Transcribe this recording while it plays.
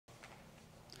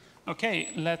OK,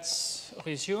 let's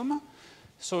resume.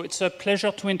 So it's a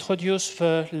pleasure to introduce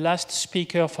the last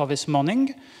speaker for this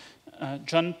morning,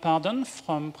 John Pardon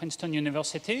from Princeton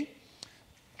University.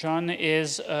 John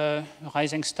is a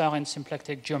rising star in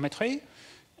symplectic geometry.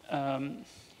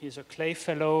 He's a Clay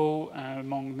Fellow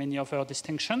among many other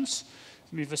distinctions.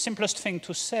 The simplest thing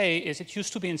to say is it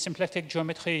used to be in symplectic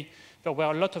geometry, there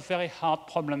were a lot of very hard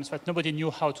problems that nobody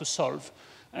knew how to solve.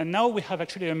 And now we have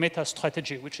actually a meta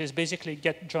strategy, which is basically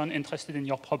get John interested in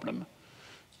your problem.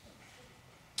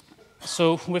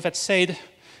 So with that said,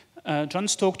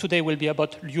 John's talk today will be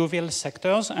about Liouville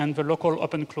sectors and the local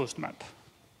open-closed map.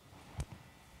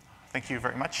 Thank you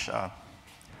very much.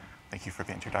 Thank you for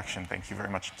the introduction. Thank you very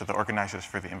much to the organizers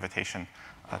for the invitation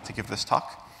to give this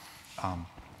talk.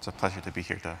 It's a pleasure to be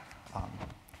here to the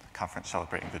conference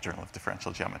celebrating the Journal of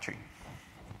Differential Geometry.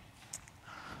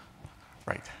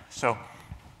 Right, so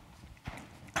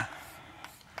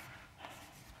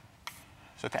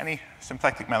to any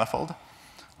symplectic manifold,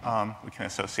 we can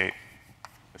associate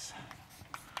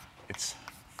its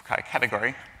chi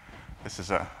category. This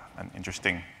is an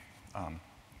interesting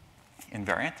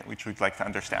invariant which we'd like to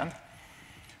understand.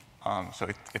 So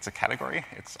it's a category.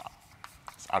 Its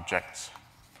objects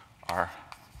are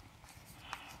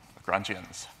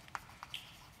Lagrangians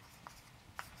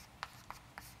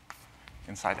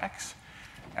inside X.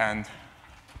 And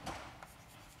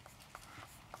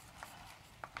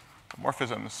the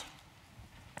morphisms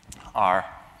are,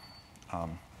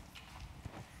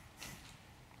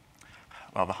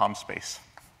 well, the Hom space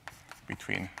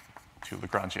between two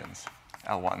Lagrangians,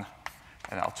 L1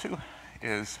 and L2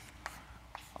 is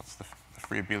the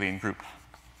free abelian group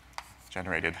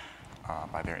generated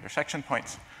by their intersection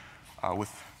points with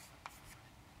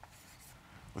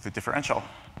the differential.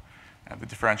 And the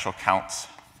differential counts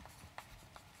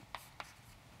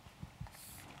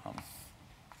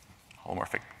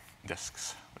holomorphic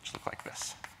disks, which look like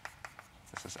this.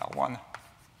 This is L1.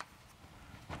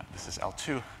 This is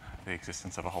L2. The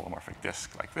existence of a holomorphic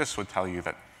disk like this would tell you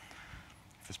that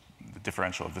the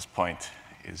differential of this point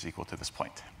is equal to this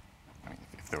point, I mean,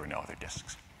 if there were no other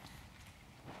disks.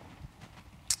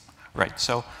 Right,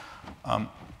 so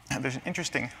there's an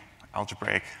interesting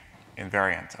algebraic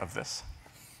invariant of this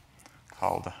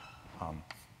called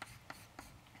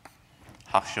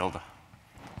Hochschild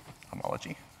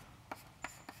homology.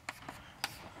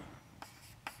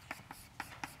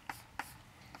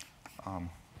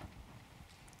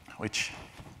 Which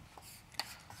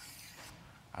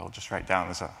I will just write down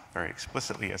as very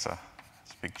explicitly as a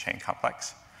big chain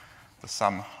complex. The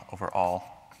sum over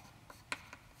all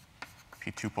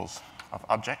p-tuples of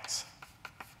objects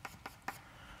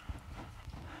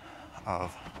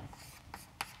of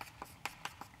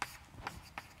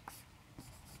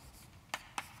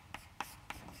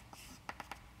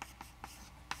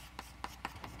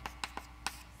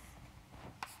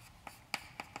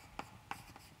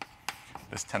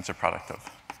this tensor product of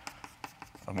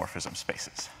morphism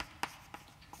spaces.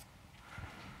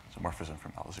 So morphism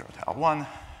from L0 to L1,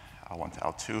 L1 to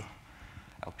L2,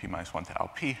 LP minus 1 to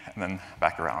LP, and then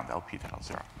back around LP to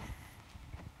L0.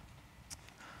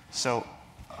 So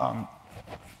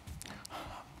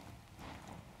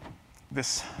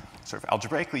this sort of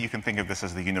algebraically, you can think of this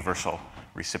as the universal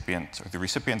recipient, or the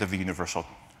recipient of the universal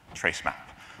trace map.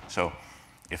 So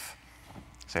if,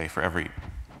 say, for every,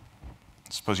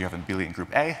 suppose you have an abelian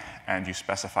group A, and you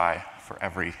specify for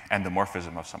every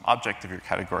endomorphism of some object of your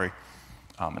category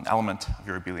an element of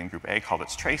your abelian group A called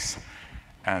its trace,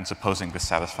 and supposing this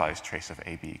satisfies trace of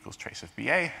AB equals trace of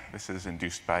BA, this is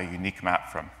induced by a unique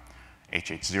map from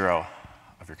HH0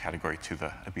 of your category to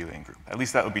the abelian group. At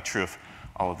least that would be true if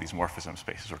all of these morphism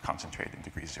spaces were concentrated in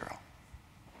degree 0.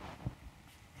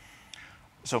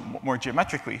 So more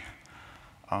geometrically,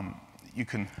 you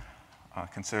can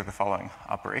consider the following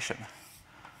operation.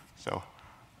 So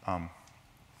I'll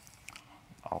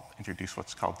introduce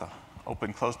what's called the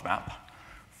open-closed map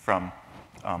from,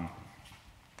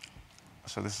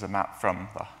 so this is a map from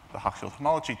the Hochschild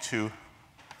homology to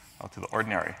the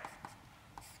ordinary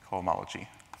cohomology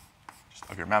just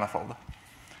of your manifold.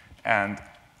 And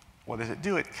what does it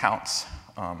do? It counts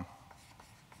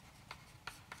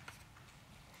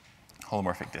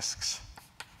holomorphic disks.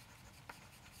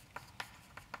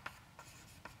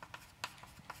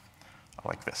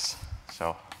 Like this.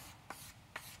 So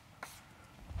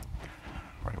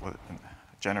right, well, the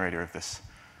generator of this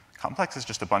complex is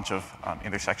just a bunch of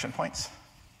intersection points.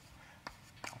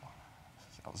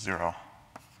 L0,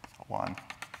 L1,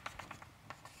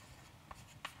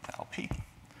 to LP.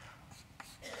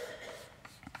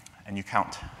 And you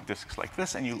count disks like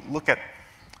this, and you look at,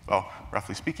 well,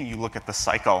 roughly speaking, you look at the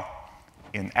cycle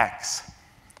in X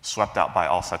swept out by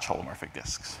all such holomorphic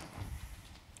disks.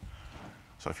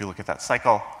 So if you look at that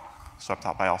cycle, swept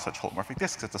out by all such holomorphic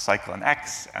disks, it's a cycle in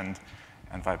X, and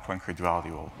by Poincare duality,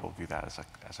 we'll view that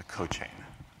as a co-chain,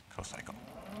 co-cycle.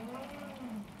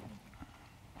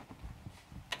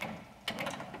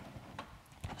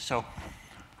 So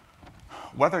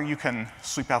whether you can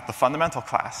sweep out the fundamental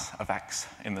class of X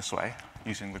in this way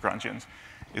using Lagrangians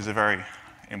is a very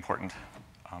important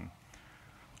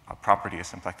property a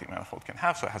symplectic manifold can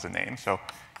have, so it has a name. So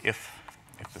if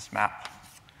this map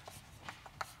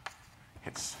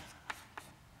hits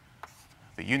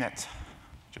the unit,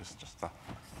 which is just the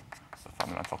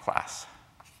fundamental class,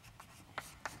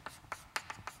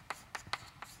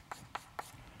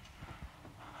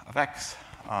 of X,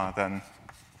 then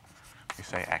we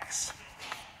say X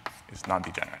is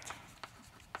non-degenerate.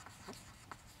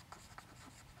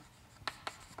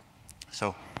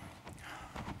 So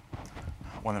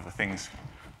one of the things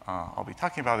I'll be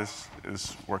talking about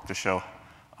is work to show,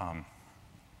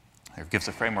 it gives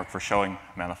a framework for showing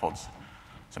manifolds,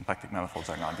 symplectic manifolds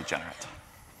are non-degenerate.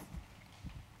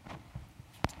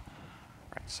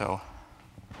 Right, so,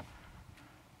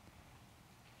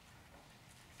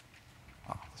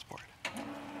 this board.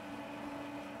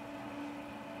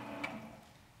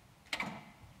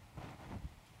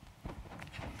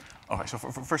 Okay, so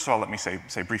first of all, let me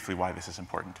say briefly why this is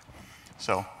important.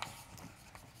 So,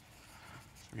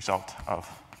 the result of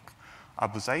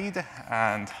Abu Zaid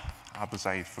and Abu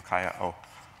Zaid Fukaya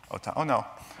Ota Ono,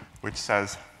 which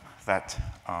says that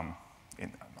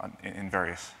in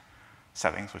various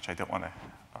settings, which I don't want to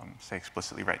say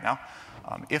explicitly right now,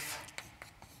 if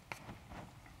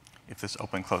this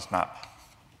open-closed map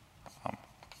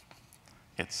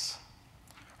hits,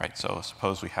 right, so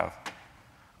suppose we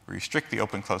restrict the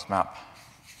open-closed map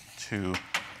to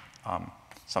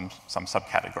some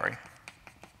subcategory.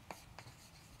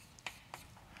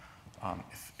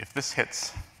 If this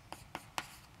hits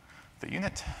the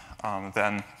unit,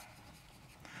 then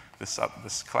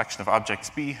this collection of objects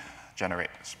B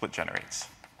split generates.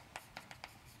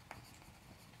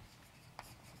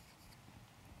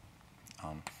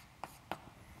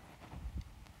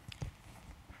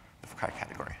 The Fukaya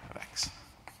category of X.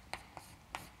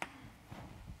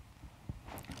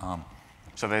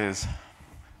 So that is,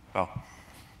 well,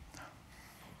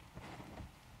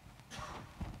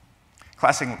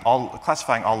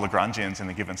 classifying all Lagrangians in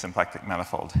a given symplectic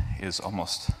manifold is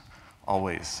almost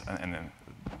always a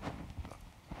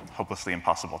hopelessly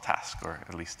impossible task, or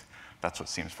at least that's what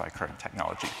seems by current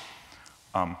technology.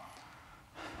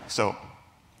 So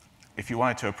if you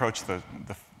wanted to approach the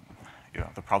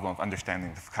problem of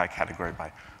understanding the Fukaya category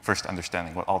by first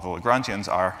understanding what all the Lagrangians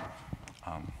are,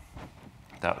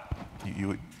 that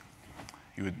you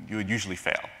would usually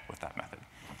fail with that method.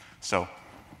 So,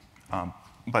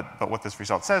 but what this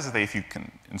result says is that if you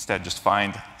can instead just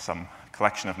find some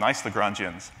collection of nice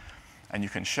Lagrangians, and you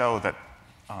can show that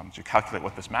to calculate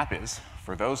what this map is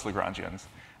for those Lagrangians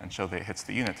and show that it hits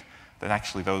the unit, then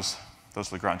actually those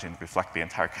Lagrangians reflect the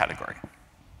entire category.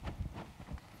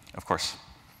 Of course,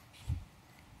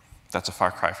 that's a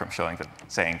far cry from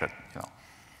saying that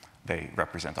they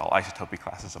represent all isotopy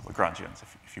classes of Lagrangians.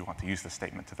 If you want to use this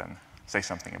statement to then say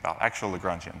something about actual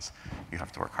Lagrangians, you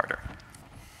have to work harder.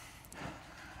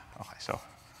 Okay, so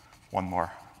one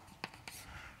more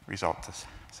result to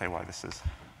say why this is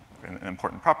an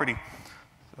important property.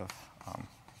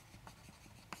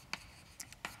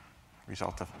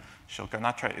 Result of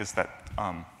Shil-Ganatra is that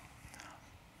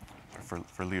for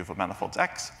Liouville manifolds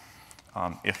X,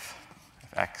 if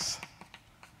X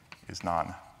is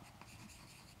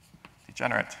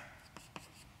non-degenerate,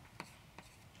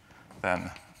 then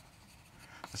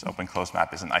this open-closed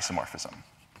map is an isomorphism.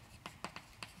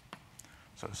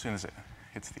 So as soon as it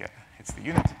hits the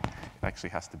unit, it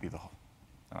actually has to be an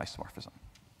isomorphism.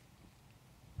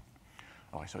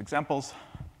 Okay, so examples.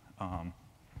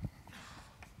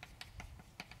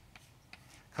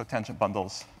 Cotangent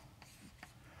bundles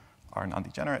are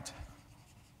non-degenerate.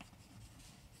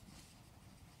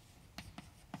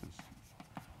 This is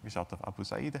a result of Abu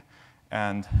Zaid,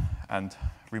 and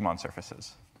Riemann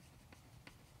surfaces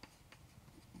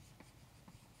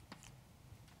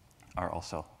are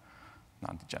also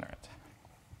non-degenerate.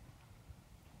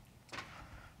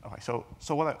 Okay, so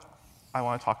what I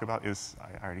want to talk about is,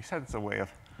 I already said, it's a way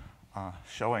of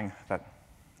showing that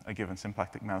a given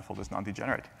symplectic manifold is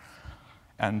non-degenerate.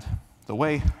 And the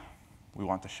way we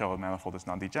want to show a manifold is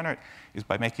non-degenerate is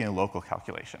by making a local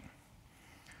calculation.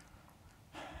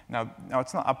 Now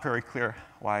it's not a priori clear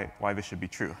why this should be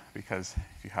true, because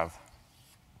if you have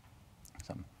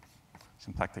some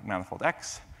symplectic manifold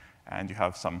X, and you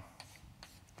have some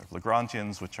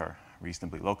Lagrangians which are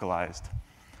reasonably localized.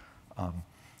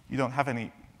 You don't have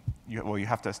any, well, you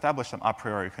have to establish some a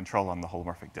priori control on the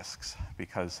holomorphic disks,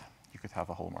 because you could have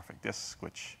a holomorphic disk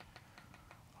which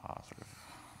sort of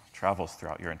travels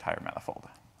throughout your entire manifold.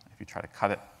 If you try to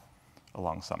cut it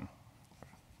along some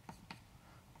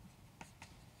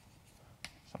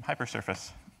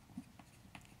hypersurface,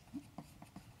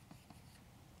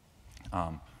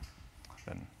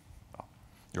 then well,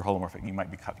 your holomorphic, you might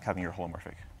be cutting your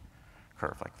holomorphic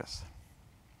curve like this.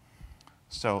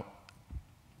 So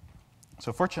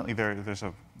fortunately, there's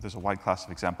a wide class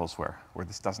of examples where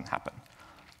this doesn't happen,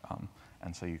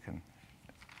 and so you can.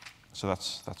 So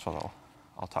that's what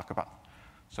I'll talk about.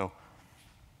 So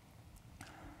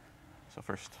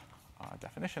first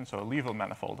definition. So a Liouville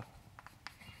manifold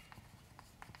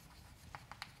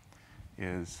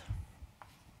is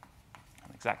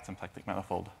an exact symplectic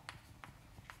manifold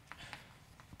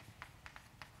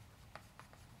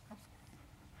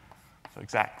so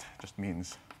exact just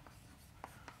means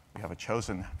we have a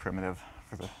chosen primitive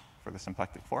for the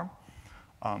symplectic form,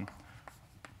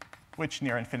 which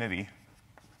near infinity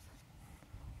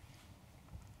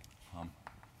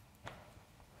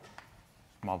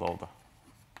modeled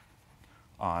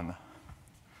on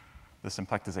the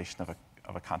symplectization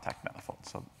of a contact manifold.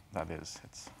 So that is,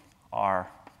 it's R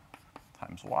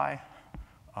times Y,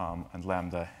 and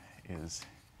lambda is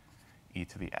e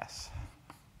to the s.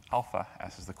 Alpha,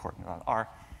 s is the coordinate on R,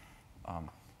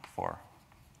 for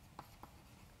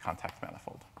contact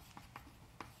manifold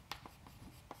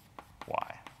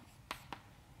Y.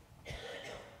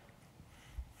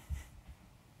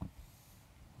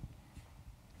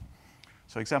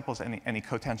 So examples, any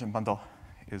cotangent bundle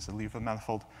is a Liouville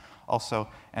manifold. Also,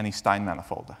 any Stein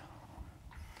manifold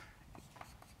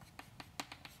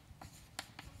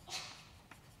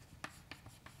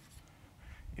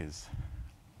is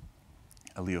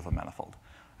a Liouville manifold.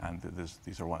 And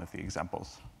these are one of the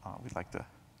examples we'd like to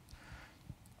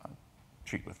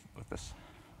treat with this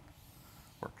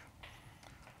work.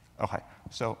 OK,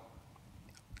 so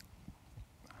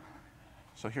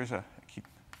here's a key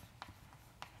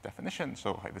definition.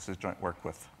 So this is joint work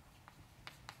with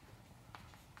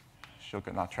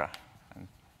Shogunatra and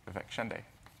Vivek Shende.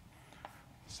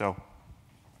 So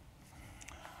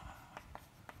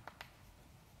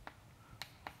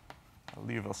a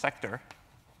Liouville sector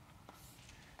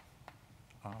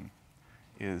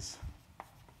is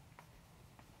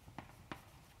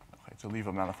it's a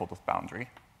Liouville manifold with boundary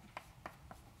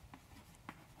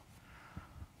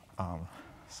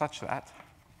such that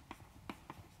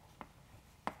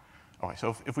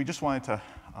so if we just wanted to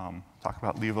talk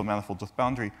about Liouville manifolds with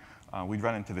boundary, we'd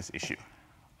run into this issue.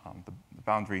 The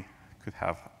boundary could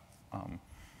have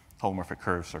holomorphic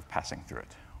curves sort of passing through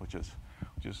it, which is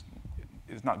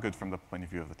not good from the point of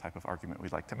view of the type of argument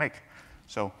we'd like to make.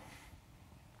 So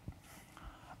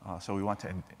we want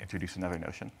to introduce another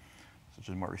notion, which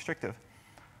is more restrictive.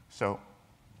 So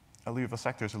a Liouville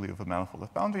sector is a Liouville manifold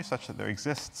with boundary such that there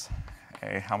exists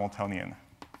a Hamiltonian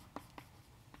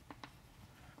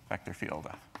vector field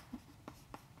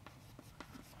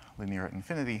linear at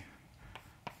infinity,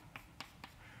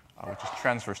 which is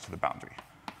transverse to the boundary.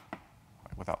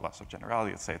 Without loss of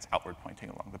generality, let's say it's outward pointing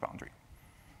along the boundary.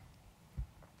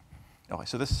 Okay,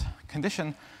 so this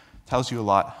condition tells you a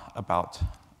lot about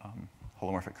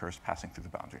holomorphic curves passing through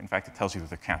the boundary. In fact, it tells you that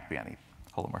there can't be any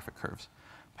holomorphic curves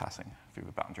passing through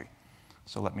the boundary.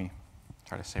 So let me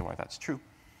try to say why that's true.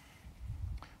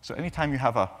 So anytime you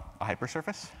have a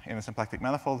hypersurface in a symplectic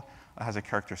manifold, it has a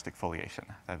characteristic foliation.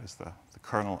 That is, the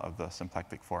kernel of the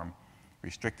symplectic form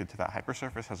restricted to that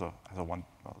hypersurface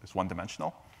is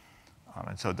one-dimensional,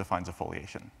 and so it defines a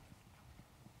foliation.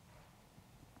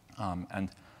 And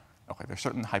there are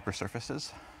certain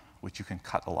hypersurfaces which you can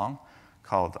cut along,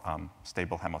 called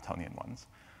stable Hamiltonian ones.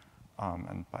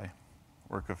 And by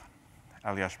work of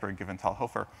Aliashberg, Given,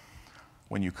 Talhofer,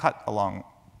 when you cut along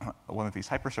one of these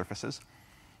hypersurfaces,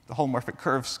 the holomorphic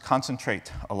curves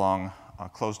concentrate along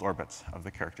closed orbits of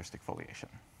the characteristic foliation.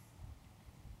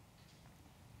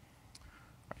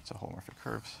 Right, so holomorphic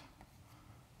curves.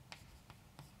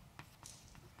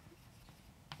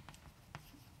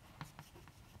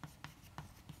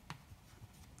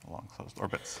 Along closed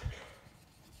orbits.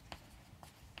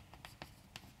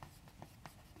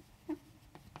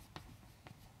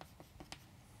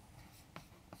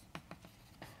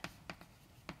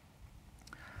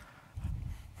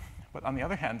 But on the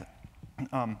other hand,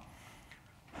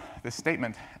 this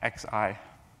statement, xi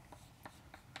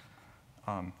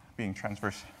being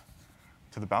transverse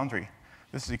to the boundary,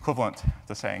 this is equivalent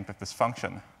to saying that this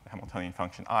function, the Hamiltonian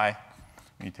function I,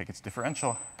 when you take its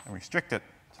differential and restrict it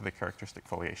to the characteristic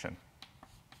foliation,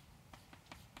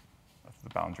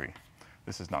 boundary,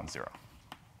 this is non-zero.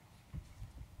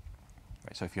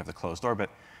 Right, so if you have the closed orbit,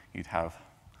 you'd have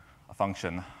a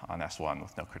function on S1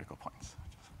 with no critical points,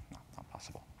 which is not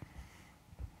possible.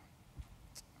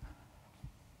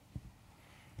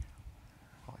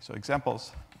 Okay, so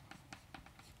examples.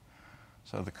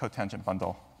 So the cotangent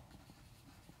bundle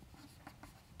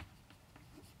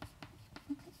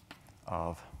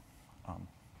of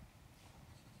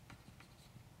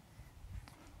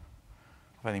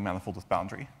any manifold with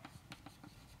boundary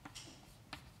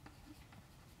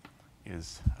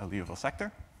is a Liouville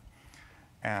sector.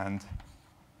 And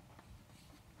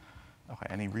okay,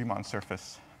 any Riemann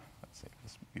surface, let's say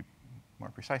this would be more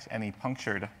precise, any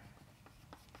punctured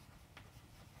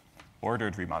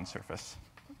ordered Riemann surface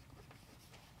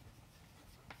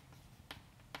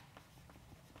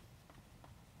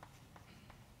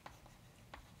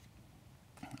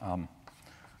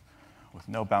with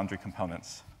no boundary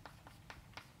components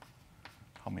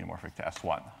homeomorphic to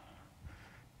S1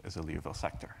 is a Liouville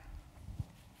sector.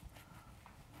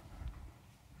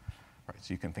 Right,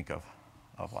 so you can think of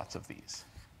lots of these.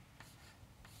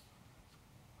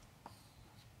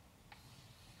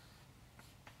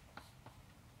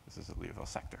 This is a Liouville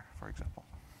sector, for example.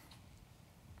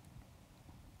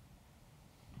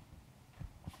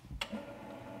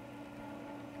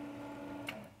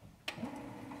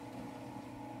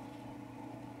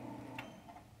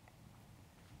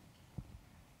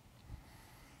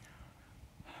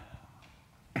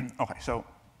 Okay, so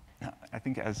I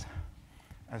think as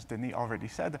Denis already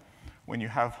said, when you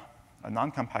have a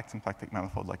non-compact symplectic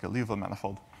manifold like a Liouville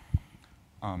manifold,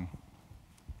 you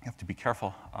have to be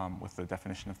careful with the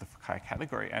definition of the Fukaya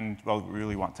category, and well, we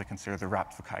really want to consider the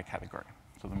wrapped Fukaya category.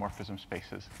 So the morphism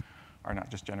spaces are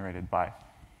not just generated by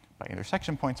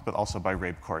intersection points, but also by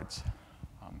Rabe chords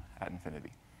at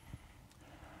infinity.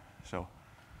 So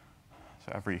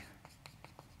every,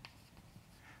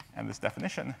 and this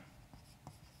definition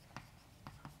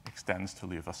extends to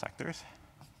Liouville sectors.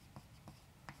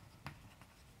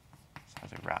 This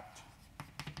has a wrapped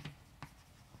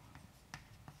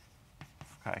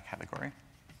Fukaya category.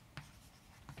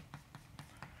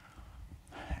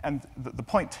 And the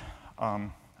point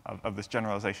of this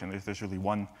generalization is there's really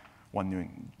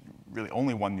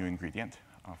only one new ingredient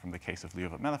from the case of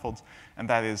Liouville manifolds, and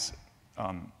that is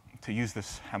to use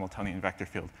this Hamiltonian vector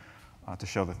field to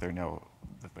show that the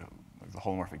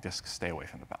holomorphic disks stay away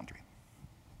from the boundary.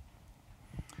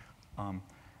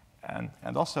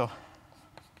 And also,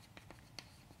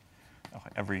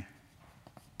 every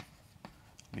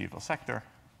Liouville sector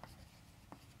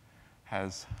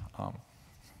has a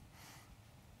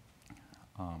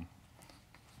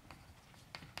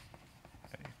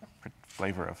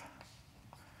flavor of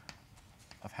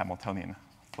Hamiltonian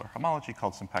Floer homology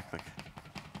called symplectic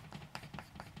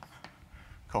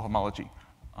cohomology.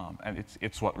 And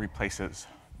it's what replaces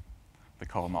the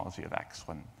cohomology of X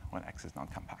when X is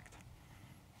non-compact.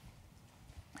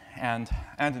 And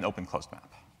an open-closed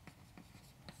map.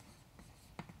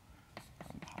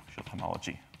 Field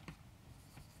homology.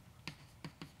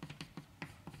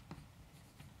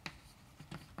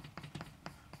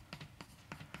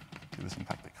 To the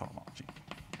symplectic cohomology.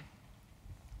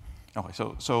 Okay,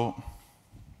 so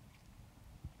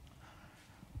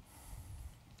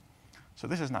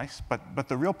this is nice, but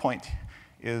the real point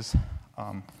is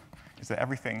that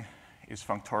everything is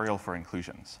functorial for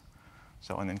inclusions.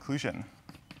 So an inclusion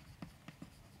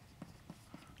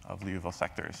of Liouville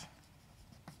sectors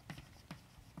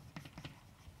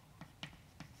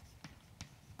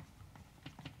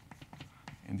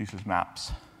induces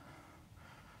maps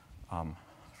from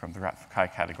the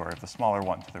Rat-Fukaya category of the smaller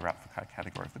one to the Rat-Fukaya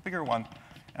category of the bigger one,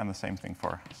 and the same thing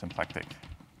for symplectic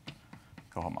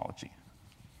cohomology.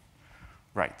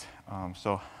 Right,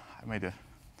 so I made a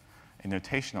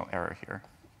notational error here.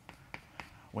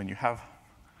 When you have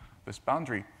this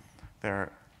boundary,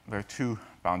 there are two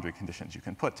boundary conditions you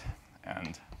can put,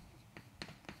 and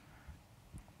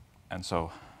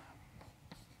so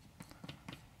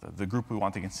the group we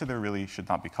want to consider really should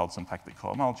not be called symplectic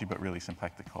cohomology, but really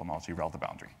symplectic cohomology rel the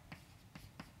boundary.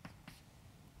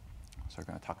 So we're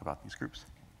going to talk about these groups.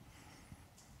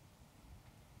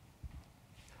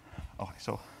 Okay,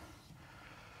 so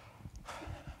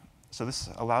this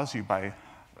allows you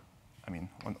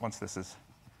once this is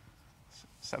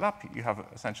set up, you have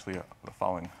essentially the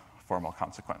following formal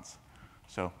consequence.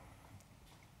 So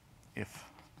if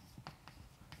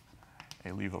a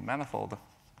Liouville manifold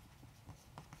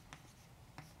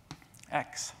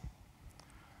X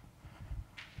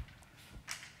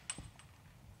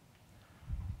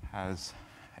has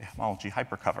a homology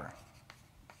hypercover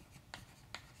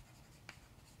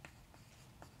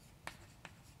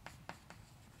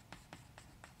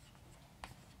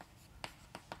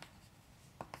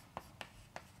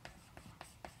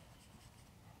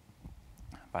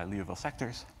by Liouville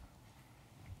sectors.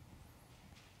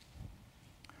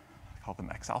 I call them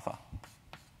X alpha.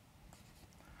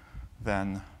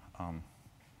 Then,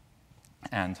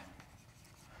 and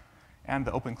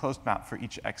the open-closed map for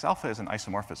each X alpha is an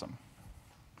isomorphism.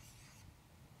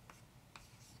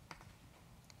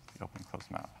 The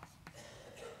open-closed map.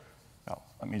 Well,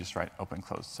 let me just write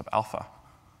open-closed sub alpha.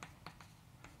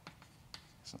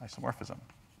 It's an isomorphism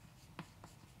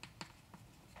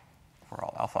for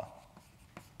all alpha.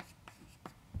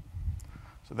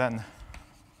 So then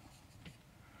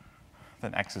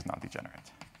X is not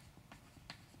degenerate.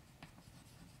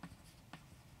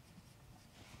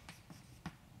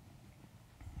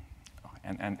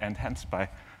 And hence, by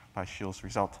Scheele's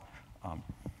result,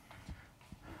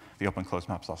 the open-closed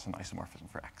map is also an isomorphism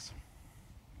for X.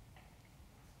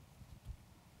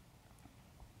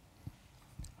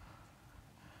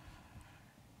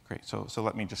 Great. So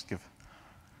let me just give.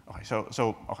 Okay.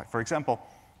 So for example,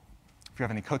 if you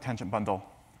have any cotangent bundle,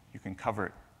 you can cover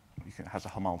it. It has a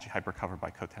homology hypercover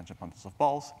by cotangent bundles of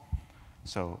balls.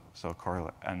 So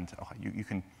correlate, and you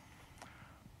can.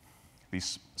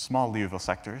 These small Liouville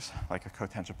sectors, like a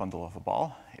cotangent bundle of a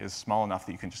ball, is small enough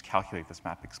that you can just calculate this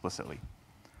map explicitly.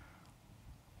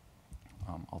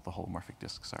 All the holomorphic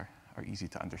disks are easy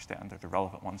to understand, or the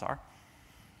relevant ones are.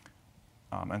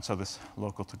 And so this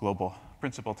local to global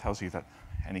principle tells you that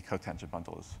any cotangent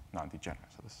bundle is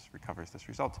non-degenerate. So this recovers this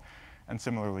result. And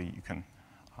similarly, you can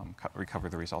recover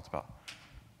the result about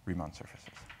Riemann surfaces.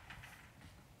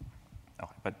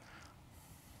 Okay, but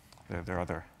there are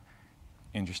other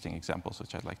interesting examples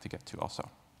which I'd like to get to also.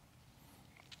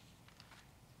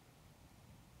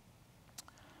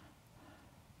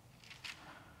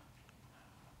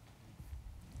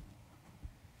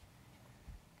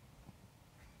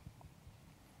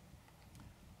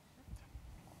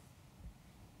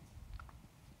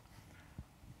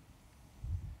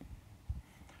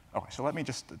 Okay, so let me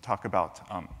just talk about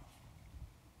a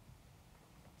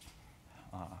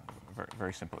very,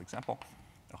 very simple example.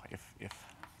 Okay, if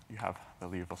you have the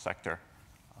Liouville sector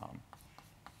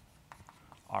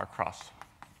R cross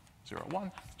 0,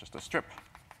 1, just a strip.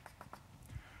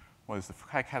 What is the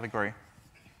Foucault category?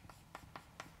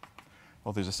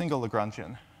 Well, there's a single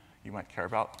Lagrangian you might care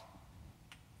about.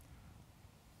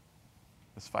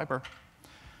 This fiber.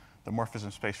 The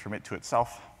morphism space from it to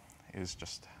itself is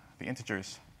just the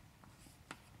integers,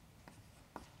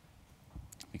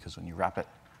 because when you wrap it,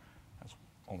 it has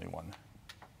only one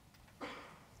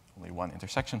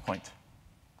intersection point.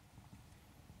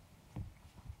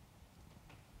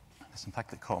 The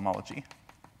symplectic cohomology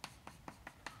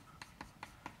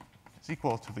is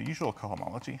equal to the usual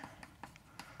cohomology.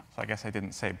 So I guess I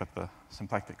didn't say, but the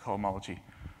symplectic cohomology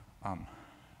of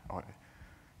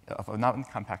a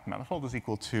non-compact manifold is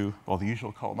equal to, well, the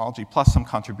usual cohomology plus some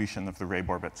contribution of the Rabe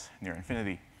orbits near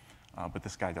infinity. But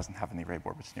this guy doesn't have any Rabe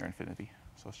orbits near infinity.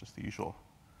 So it's just the usual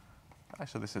guy.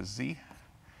 So this is Z.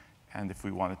 And if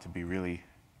we wanted to be really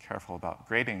careful about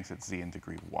gradings, it's Z in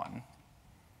degree 1.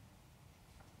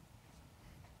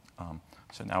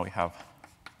 So now we have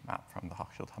a map from the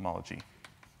Hochschild homology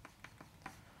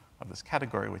of this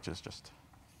category, which is just,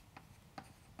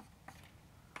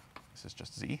 this is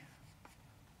just Z.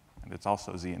 And it's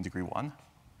also Z in degree 1.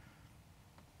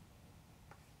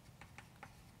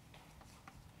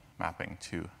 Mapping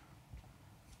to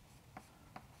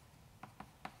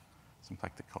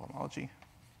symplectic cohomology.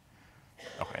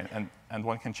 Okay, and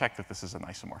one can check that this is an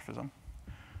isomorphism.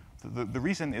 The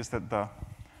reason is that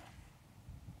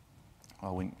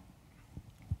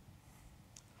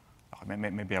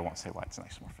maybe I won't say why it's an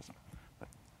isomorphism. But,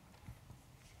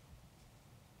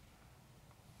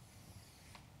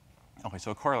 okay,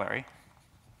 so a corollary,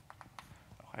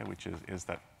 okay, which is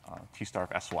that T star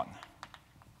of S1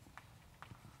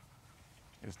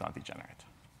 is not degenerate.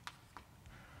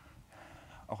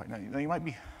 Okay, now you might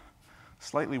be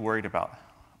slightly worried about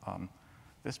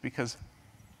this because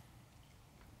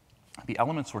the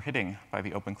elements we're hitting by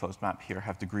the open-closed map here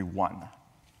have degree 1,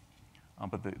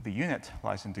 but the unit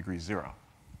lies in degree 0.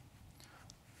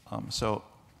 So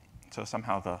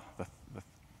somehow the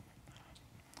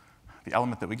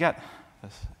element that we get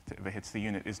if it hits the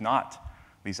unit is not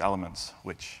these elements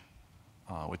which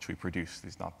we produce.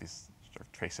 These not these sort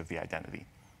of trace of the identity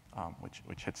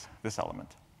which hits this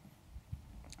element.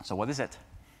 So what is it?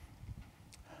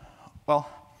 Well,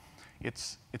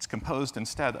 it's composed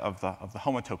instead of the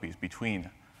homotopies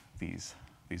between these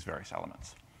various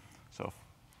elements. So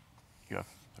if you have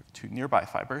two nearby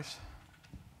fibers,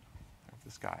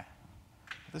 this guy,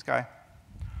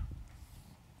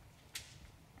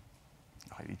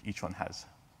 each one has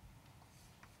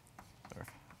their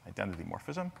identity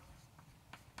morphism.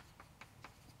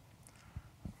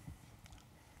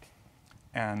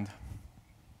 And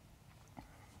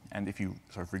if you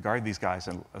sort of regard these guys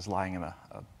as lying in a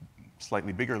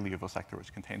slightly bigger Liouville sector,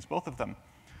 which contains both of them,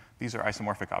 these are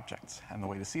isomorphic objects. And the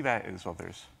way to see that is, well,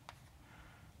 there's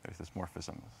this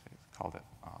morphism, it's called it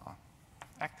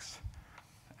X,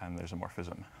 and there's a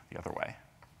morphism the other way,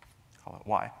 let's call it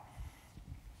Y.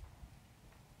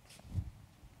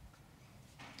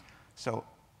 So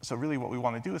really what we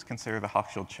want to do is consider the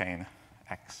Hochschild chain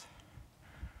X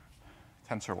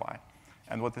tensor Y.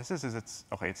 And what this is it's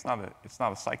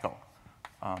not a cycle,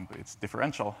 but its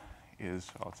differential is,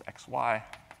 well, it's xy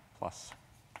plus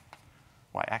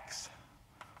yx.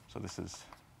 So this is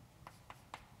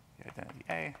the identity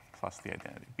A plus the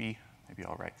identity B. Maybe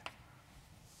I'll write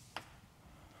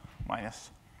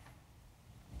minus.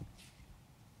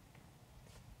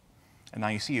 And now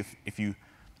you see if you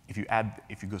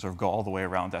go sort of go all the way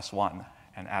around S1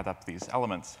 and add up these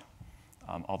elements,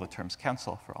 all the terms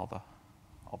cancel for all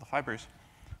the fibers,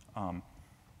 and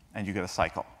you get a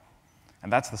cycle.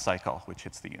 And that's the cycle which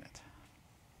hits the unit.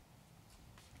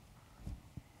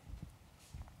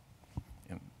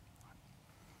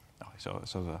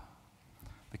 So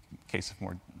the case of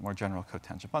more general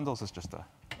cotangent bundles is just a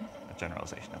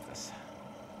generalization of this.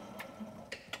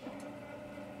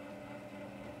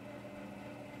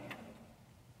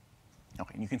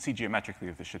 Okay, and you can see geometrically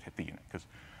that this should hit the unit, because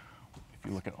if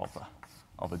you look at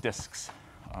all the disks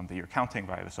that you're counting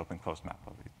via this open-closed map,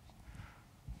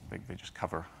 they just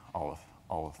cover all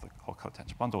of the whole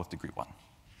cotangent bundle with degree 1.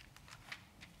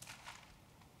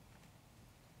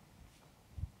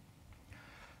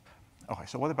 Okay,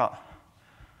 so what about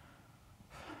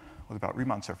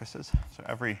Riemann surfaces? So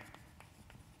every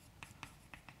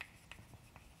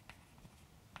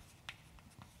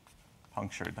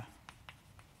punctured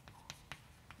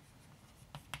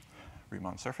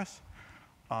Riemann surface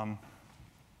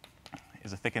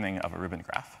is a thickening of a ribbon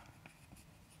graph.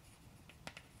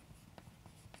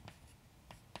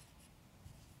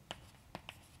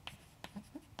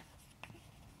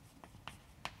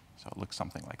 So it looks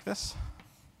something like this.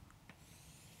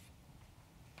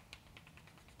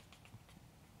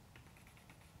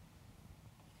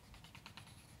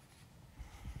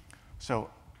 So,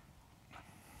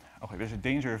 okay, there's a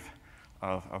danger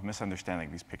of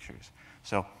misunderstanding these pictures.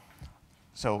 So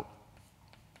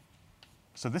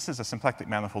this is a symplectic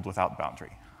manifold without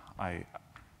boundary.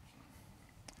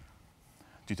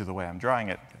 Due to the way I'm drawing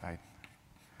it, I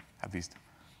have these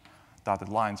dotted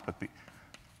lines, but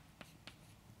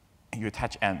you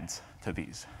attach ends to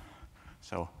these.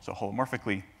 So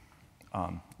holomorphically,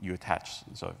 you attach,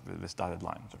 so this dotted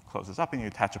line sort of closes up, and you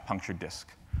attach a punctured disk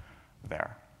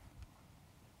there.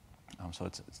 So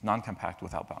it's non-compact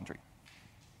without boundary.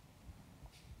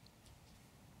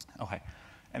 Okay,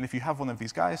 and if you have one of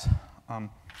these guys, you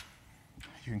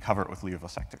can cover it with Liouville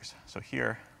sectors. So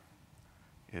here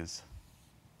is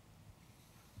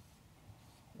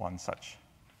one such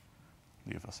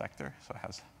Liouville sector. So it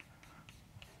has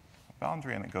a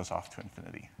boundary, and it goes off to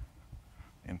infinity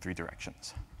in 3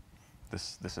 directions.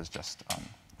 This is just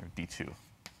D2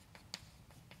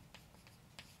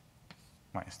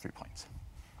 minus 3 points.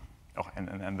 Oh,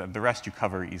 and the rest you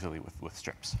cover easily with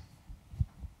strips.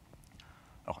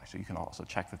 Okay, so you can also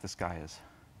check that this guy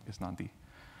is non-D.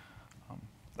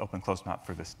 The open-closed map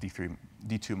for this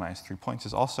D2 minus 3 points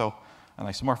is also an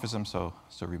isomorphism, so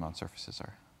Riemann surfaces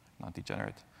are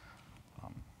non-degenerate.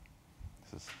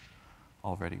 This is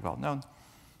already well known.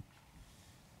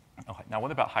 Okay, now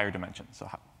what about higher dimensions? So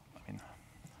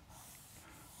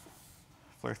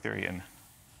Floer theory in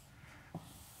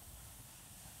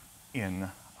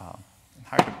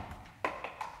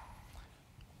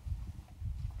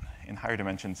higher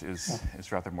dimensions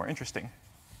is rather more interesting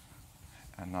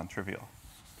and non-trivial.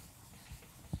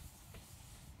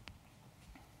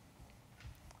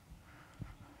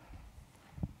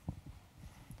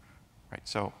 Right,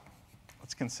 so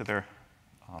let's consider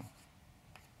a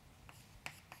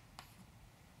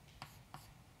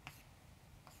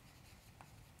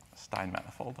Stein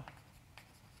manifold.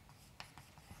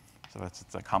 So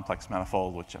it's a complex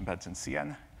manifold which embeds in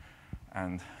Cn,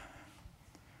 and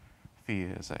phi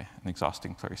is an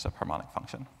exhausting plurisubharmonic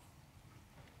function.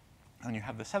 When you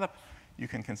have the setup, you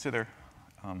can consider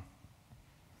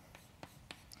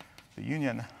the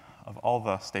union of all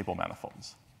the stable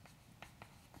manifolds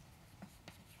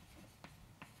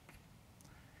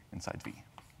inside V.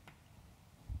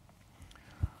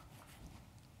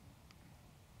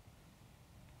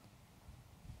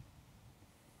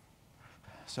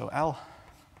 So L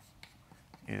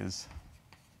is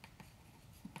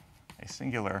a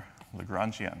singular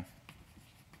Lagrangian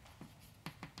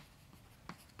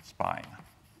spine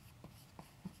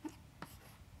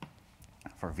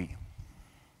V.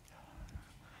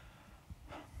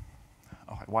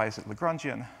 Okay, why is it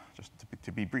Lagrangian? Just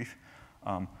to be brief,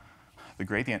 the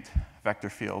gradient vector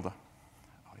field,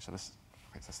 so this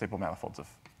is the stable manifolds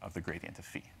of the gradient of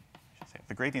phi. I should say.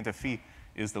 The gradient of phi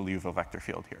is the Liouville vector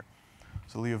field here.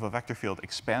 So the Liouville vector field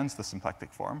expands the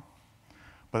symplectic form,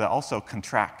 but it also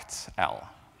contracts L,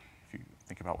 if you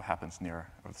think about what happens near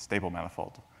the stable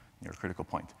manifold near a critical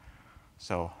point.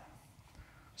 So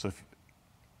if,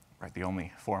 right, the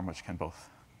only form which can both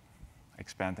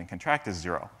expand and contract is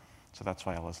 0. So that's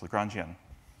why L is Lagrangian.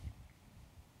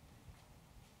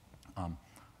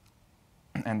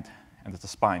 And it's a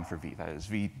spine for V. That is,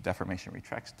 V deformation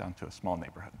retracts down to a small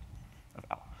neighborhood of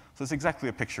L. So it's exactly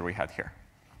the picture we had here.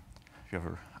 If you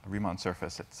have a Riemann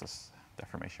surface, it's this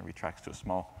deformation retracts to a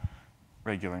small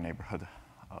regular neighborhood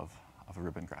of a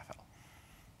ribbon graph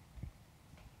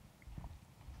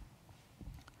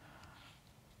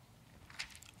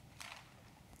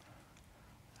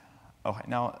L. Okay,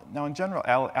 now in general,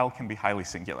 L can be highly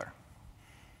singular.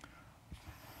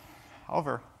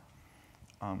 However,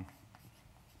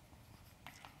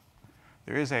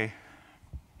 there is a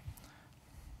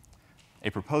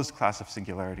proposed class of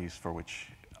singularities for which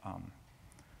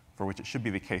it should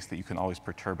be the case that you can always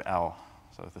perturb L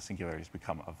so that the singularities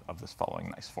become of this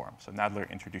following nice form. So Nadler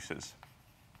introduces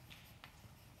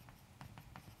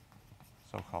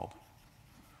so-called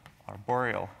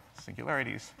arboreal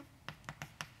singularities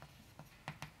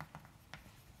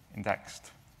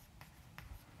indexed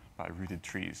by rooted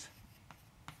trees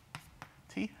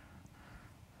T.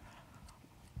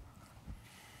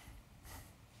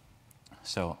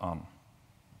 So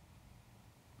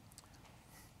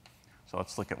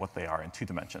let's look at what they are in 2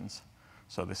 dimensions.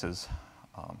 So this is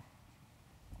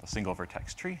the single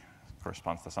vertex tree. It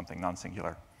corresponds to something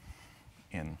non-singular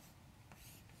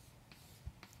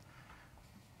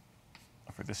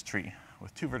for this tree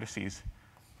with 2 vertices.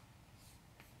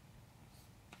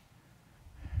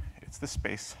 It's this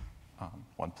space,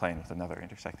 one plane with another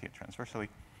intersecting it transversally.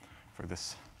 For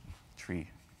this tree,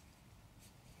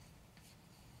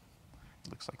 it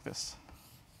looks like this.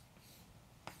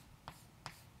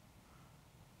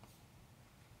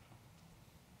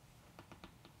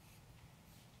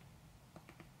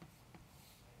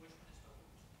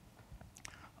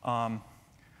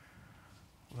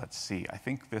 Let's see. I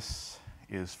think this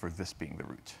is for this being the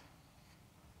root.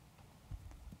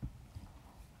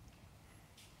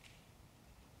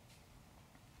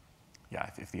 Yeah,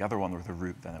 if the other one were the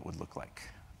root, then it would look like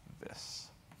this.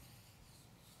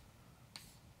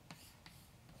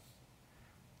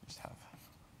 Just have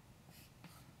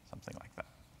something like that.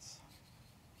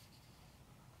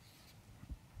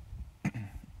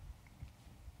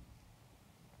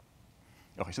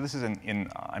 Okay, so this is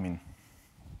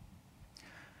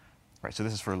right, so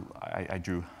this is for, I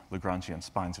drew Lagrangian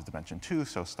spines of dimension 2,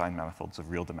 so Stein manifolds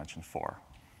of real dimension 4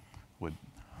 would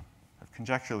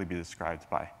conjecturally be described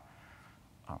by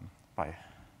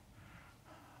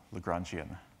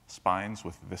Lagrangian spines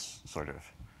with this sort of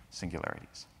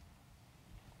singularities.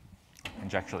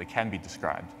 Conjecturally can be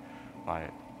described by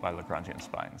Lagrangian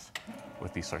spines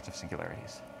with these sorts of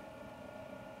singularities.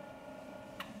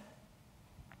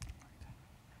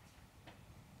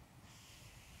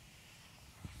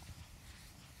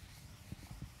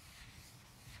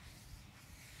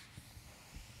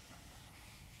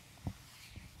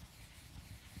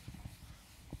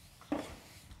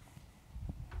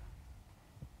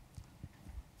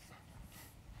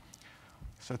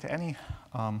 So to any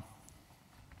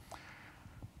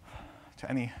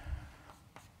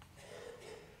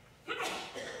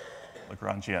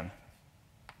Lagrangian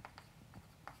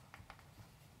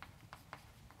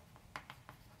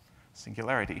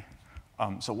singularity,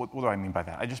 so what do I mean by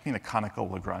that? I just mean a conical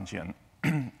Lagrangian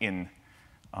in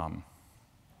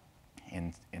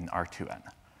R2n.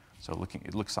 So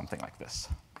it looks something like this.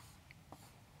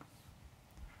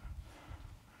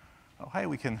 Oh, hi,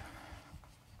 we can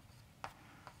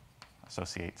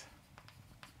associate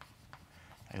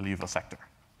a Liouville sector,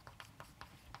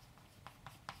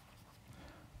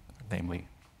 namely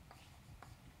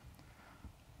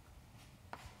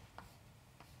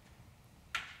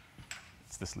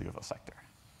it's this Liouville sector.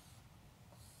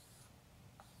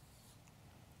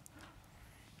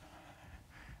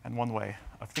 And one way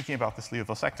of thinking about this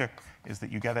Liouville sector is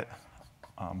that you get it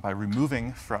by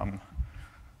removing from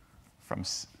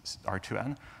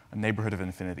R2n a neighborhood of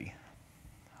infinity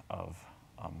of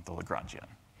the Lagrangian.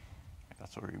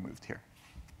 That's what we removed here.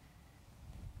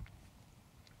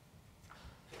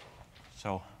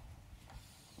 So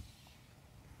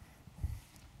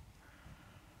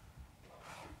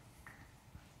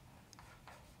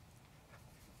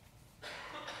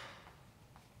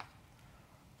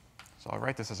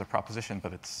write this as a proposition,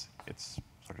 but it's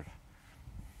sort of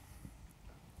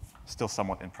still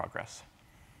somewhat in progress.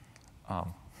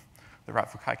 The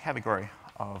Radt-Foucault category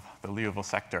of the Liouville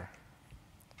sector,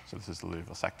 so this is the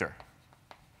Liouville sector,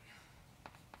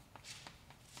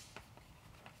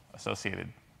 associated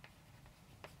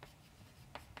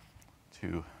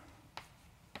to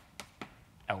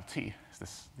LT,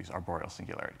 is these arboreal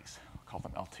singularities. I'll call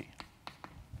them LT.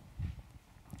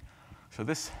 So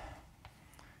this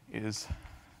is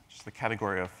just the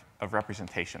category of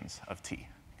representations of T,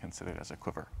 considered as a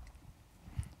quiver,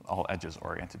 all edges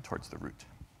oriented towards the root.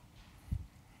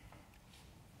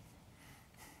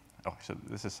 Oh, so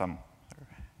this is some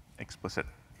explicit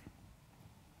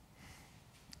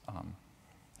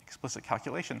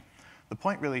calculation. The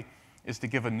point really is to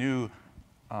give a new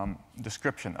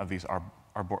description of these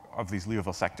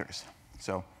Liouville sectors.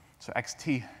 So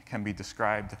xt can be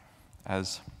described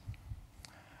as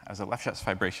a Lefschetz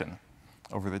fibration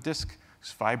over the disk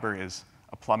whose fiber is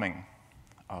a plumbing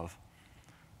of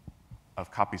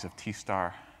copies of T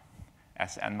star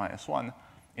Sn-1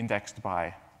 indexed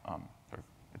by,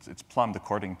 it's plumbed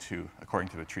according to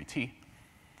the tree T,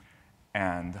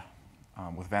 and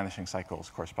with vanishing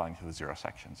cycles corresponding to the zero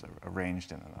sections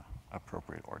arranged in an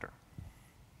appropriate order.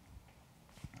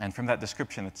 And from that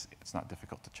description, it's not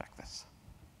difficult to check this.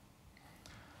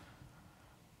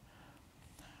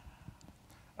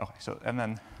 Okay, so and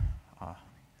then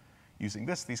using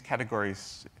these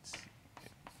categories,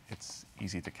 it's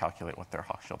easy to calculate what their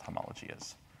Hochschild homology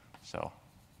is. So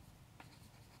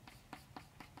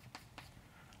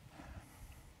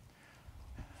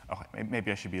okay,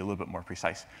 maybe I should be a little bit more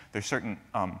precise. There's certain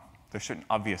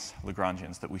obvious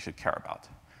Lagrangians that we should care about.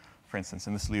 For instance,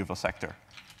 in this Liouville sector,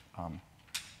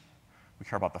 we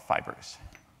care about the fibers,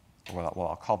 or what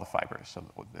I'll call the fibers. So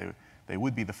they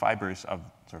would be the fibers of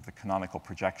sort of the canonical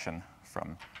projection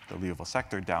from the Liouville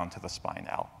sector down to the spine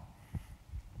L.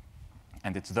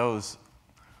 And it's those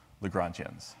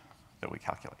Lagrangians that we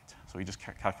calculate. So we just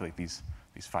calculate these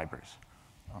fibers,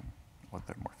 what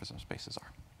their morphism spaces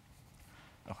are.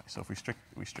 Okay, so if we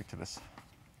strict to this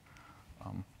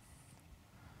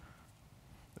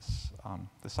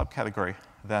subcategory,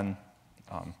 then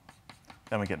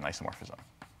we get an isomorphism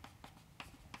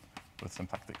with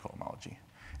symplectic cohomology.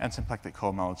 And symplectic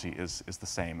cohomology is the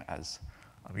same as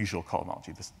usual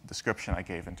cohomology. This description I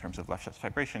gave in terms of Lefschetz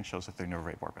fibration shows that they're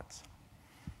no-Rabe orbits.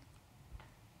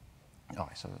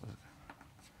 Okay, so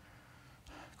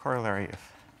corollary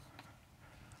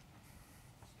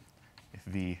if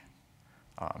V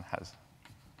has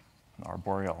an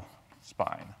arboreal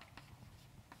spine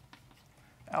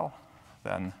L,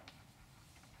 then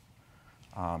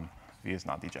V is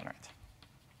not degenerate.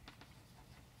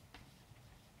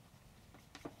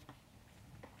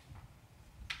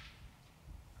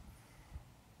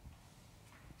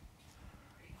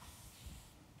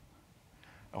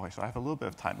 Okay, so I have a little bit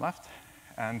of time left,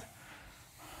 and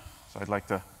so I'd like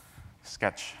to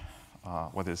sketch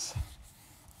what is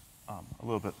a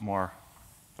little bit more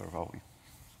sort of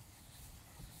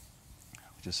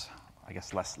which is, I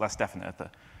guess, less definite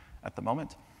at the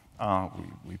moment.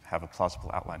 We have a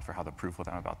plausible outline for how to prove what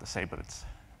I'm about to say, but it's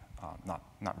not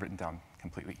written down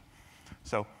completely.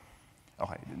 So,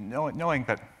 okay, knowing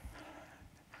that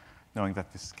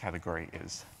this category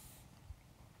is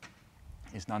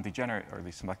non-degenerate, or at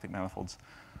least symplectic manifolds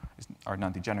are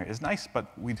non-degenerate, is nice,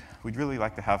 but we'd really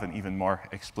like to have an even more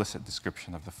explicit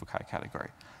description of the Foucault category.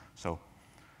 So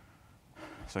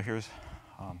here's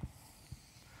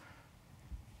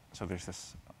so there's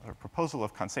this proposal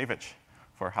of Kontsevich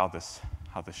for how this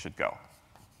should go,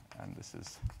 and this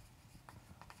is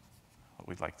what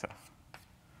we'd like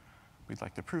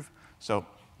to prove. So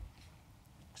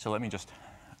let me just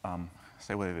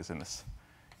say what it is in this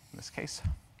case.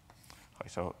 Okay,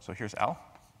 so here's L,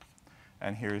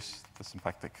 and here's the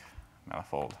symplectic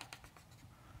manifold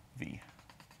V,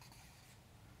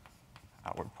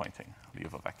 outward pointing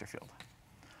Liouville vector field.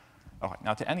 Okay,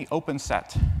 now to any open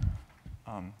set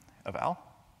of L,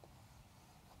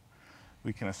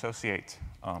 we can associate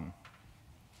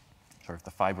sort of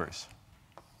the fibers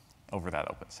over that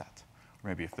open set. Or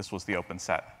maybe if this was the open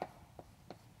set,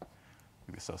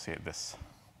 we'd associate this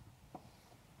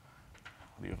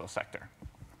Liouville sector.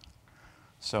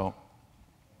 So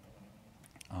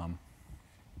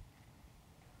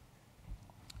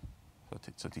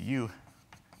to U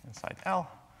inside L,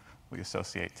 we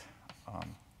associate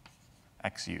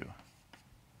XU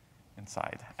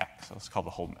inside X. So it's called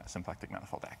the whole symplectic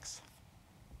manifold X.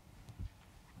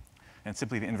 And it's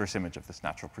simply the inverse image of this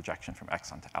natural projection from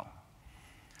X onto L.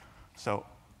 So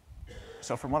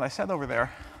from what I said over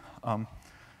there,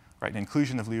 right? An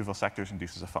inclusion of Liouville sectors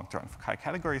induces a functor on Fukaya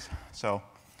categories. So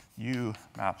U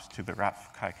maps to the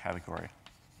wrap Fukaya category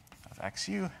of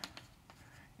XU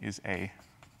is a,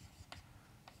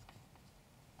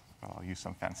 well, I'll use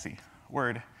some fancy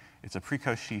word. It's a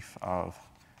Precost sheaf of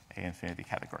A infinity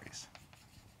categories.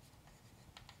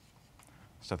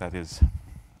 So that is,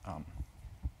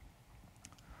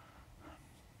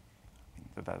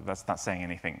 that's not saying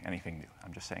anything new.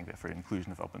 I'm just saying that for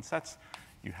inclusion of open sets,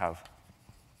 you have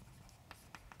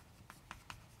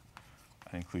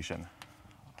an inclusion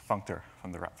functor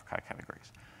from the wrap Fukaya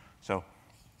categories. So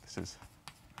this is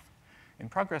in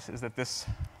progress is that this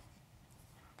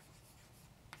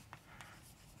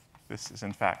is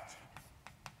in fact,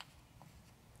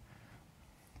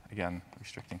 again,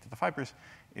 restricting to the fibers,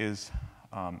 is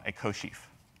a co-sheaf.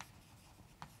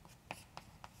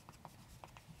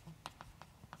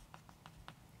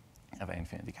 Of A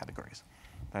infinity categories.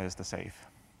 That is to say,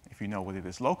 if you know what it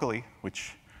is locally,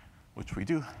 which we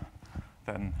do,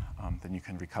 then you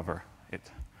can recover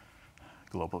it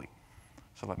globally.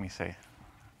 So let me say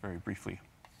very briefly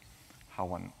how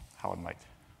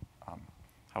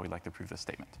we'd like to prove this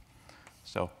statement.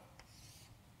 So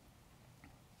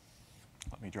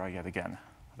let me draw yet again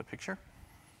the picture.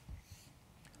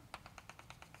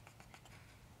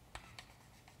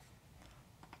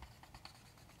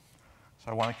 So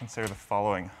I want to consider the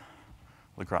following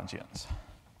Lagrangians.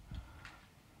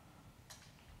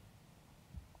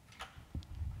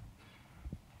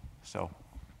 So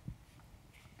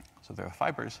they're the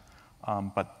fibers,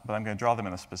 but I'm going to draw them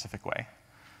in a specific way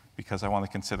because I want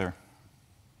to consider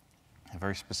a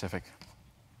very specific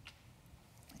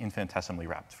infinitesimally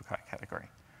wrapped Fukaya category.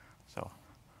 So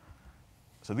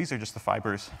these are just the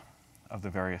fibers of the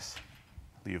various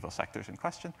Liouville sectors in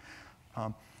question.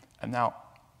 And now,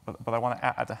 but I want to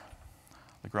add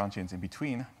Lagrangians in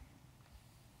between,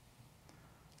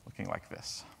 looking like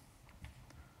this.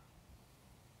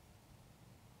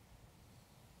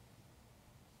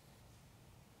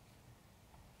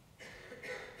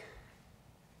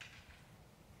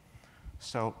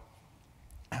 So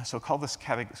call this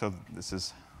category, so this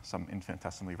is some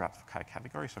infinitesimally wrapped Fukaya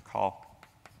category, so call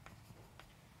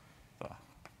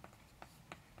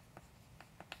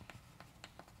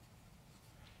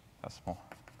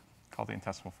the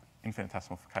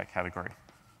infinitesimal Fukaya category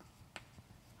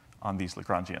on these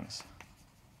Lagrangians.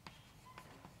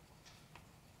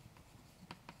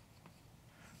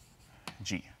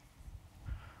 G.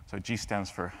 So G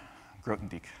stands for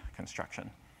Grothendieck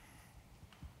construction.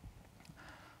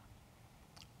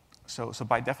 So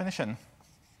by definition,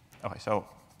 okay, so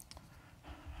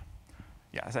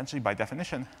yeah, essentially by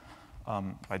definition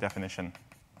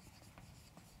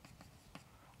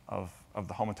of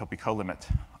the homotopy colimit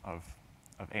of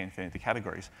A infinity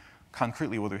categories,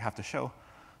 concretely what do we have to show?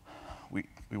 We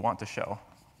want to show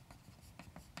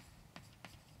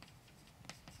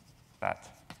that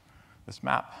this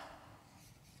map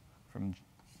from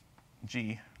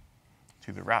G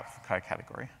to the wrap Fukaya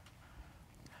category.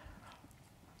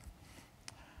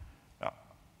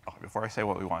 Before I say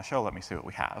what we want to show, let me say what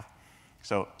we have.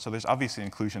 So there's obviously an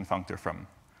inclusion functor from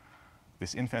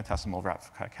this infinitesimal wrap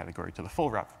Fukaya category to the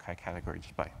full wrap Fukaya category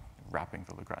just by wrapping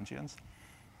the Lagrangians.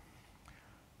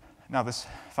 Now this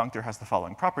functor has the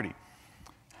following property.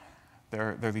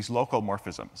 There are these local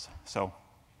morphisms. So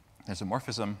there's a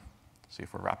morphism, see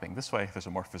if we're wrapping this way, there's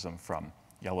a morphism from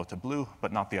yellow to blue,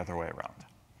 but not the other way around.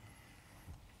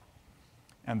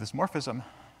 And this morphism,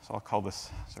 so I'll call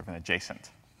this sort of an adjacent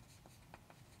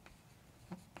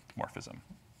morphism.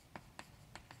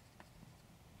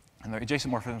 And the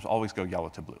adjacent morphisms always go yellow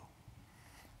to blue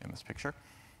in this picture.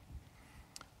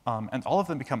 And all of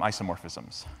them become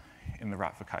isomorphisms in the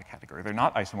wrap Fukaya category. They're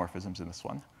not isomorphisms in this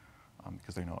one,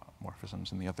 because there are no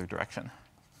morphisms in the other direction.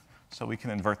 So we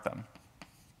can invert them,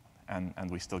 and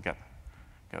we still get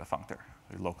a functor.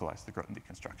 We localize the Grothendieck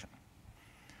construction.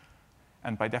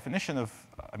 And by definition of,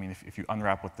 I mean, if you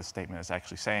unwrap what this statement is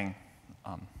actually saying,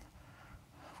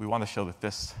 we want to show that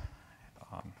this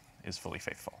is fully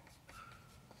faithful.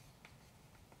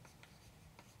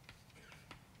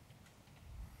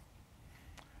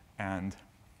 And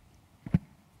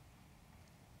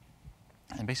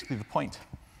basically the point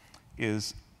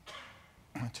is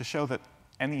to show that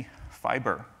any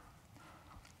fiber,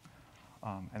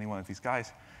 any one of these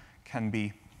guys, can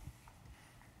be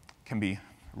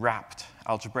wrapped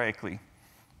algebraically,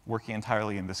 working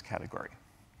entirely in this category.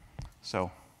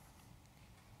 So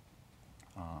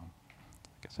I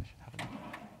guess I should have it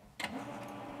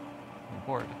on the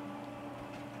board.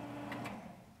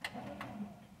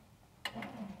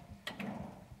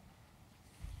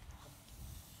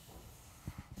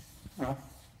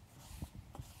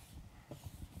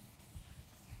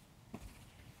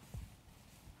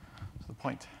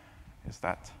 point is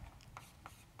that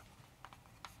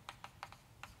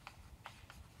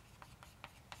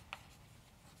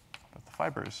the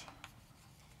fibers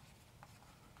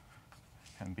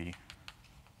can be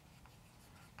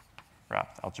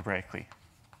wrapped algebraically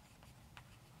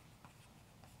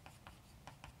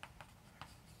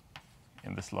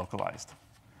in this localized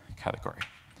category.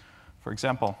 For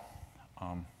example,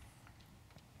 how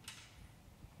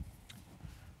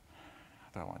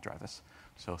do I want to draw this?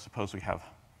 So suppose we have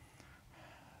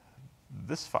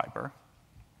this fiber.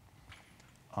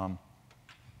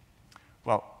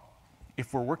 Well,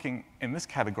 if we're working in this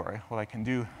category, what I can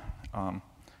do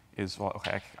is, well,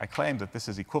 okay, I claim that this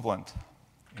is equivalent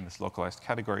in this localized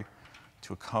category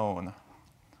to a cone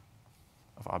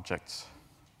of objects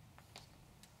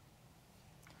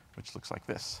which looks like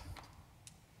this.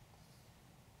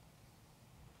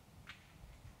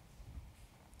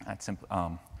 That's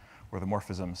where the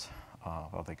morphisms,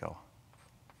 well, they go.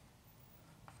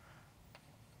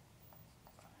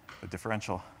 The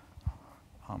differential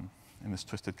in this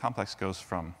twisted complex goes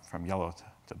from yellow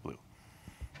to blue.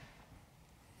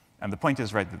 And the point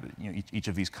is, right, that each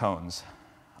of these cones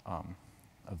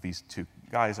of these two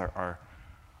guys are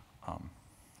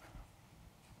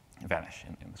vanish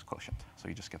in this quotient. So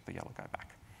you just get the yellow guy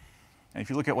back. And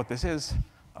if you look at what this is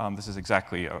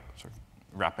exactly a sort of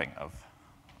wrapping of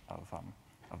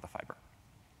the fiber.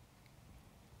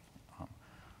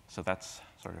 So that's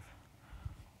sort of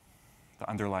the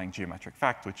underlying geometric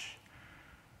fact, which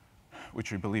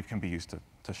we believe can be used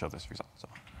to show this result. So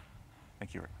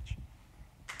thank you very much.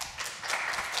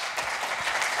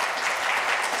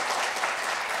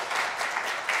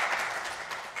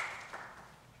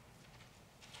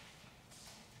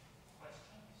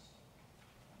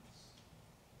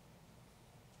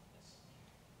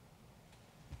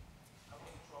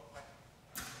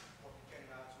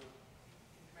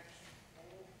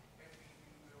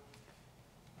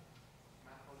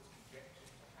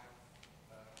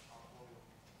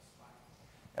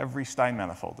 Every Stein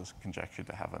manifold is conjectured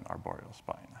to have an arboreal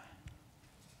spine.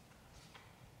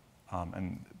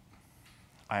 And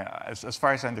as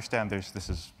far as I understand,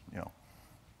 there's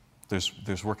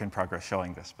work in progress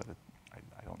showing this, but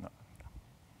I don't know.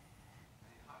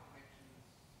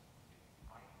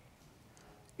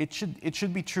 It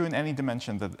should be true in any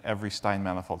dimension that every Stein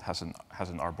manifold has an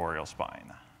arboreal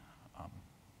spine.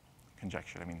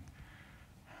 Conjectured. I mean,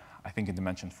 I think in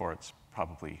dimension 4 it's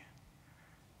probably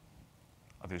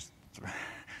there's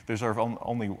sort of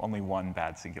only one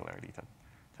bad singularity to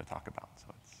talk about, so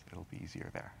it'll be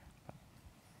easier there. But.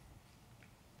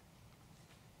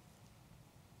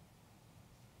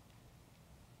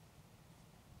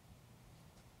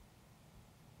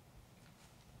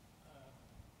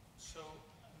 So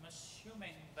I'm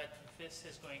assuming that this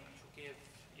is going to give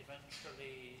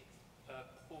eventually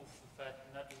proof that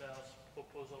Nadler's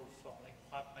proposal for like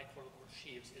microlocal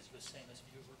sheaves is the same as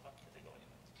the usual part category.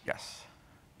 Yes.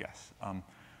 Yes,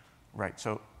 right.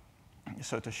 So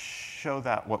to show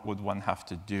that, what would one have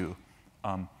to do?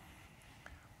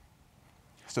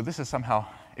 So this is somehow,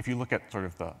 if you look at sort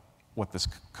of what this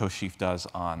co-sheaf does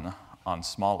on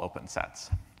small open sets,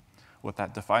 what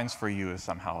that defines for you is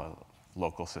somehow a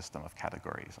local system of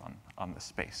categories on this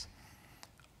space.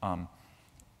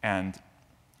 And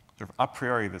sort of a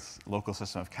priori, this local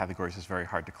system of categories is very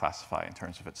hard to classify in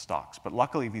terms of its stocks. But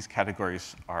luckily, these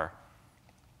categories are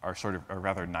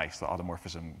rather nice. The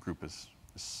automorphism group is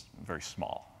very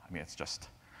small. I mean, it's just,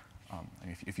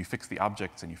 if you fix the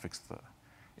objects and you fix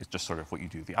it's just sort of what you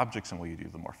do the objects and what you do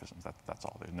the morphisms. That's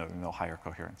all. There's no higher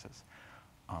coherences.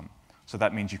 So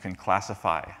that means you can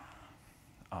classify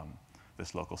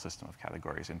this local system of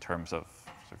categories in terms of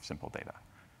sort of simple data.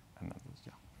 And then,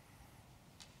 yeah.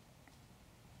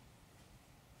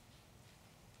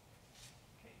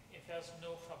 Okay. If there's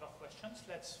no further questions,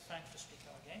 let's thank the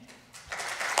speaker again.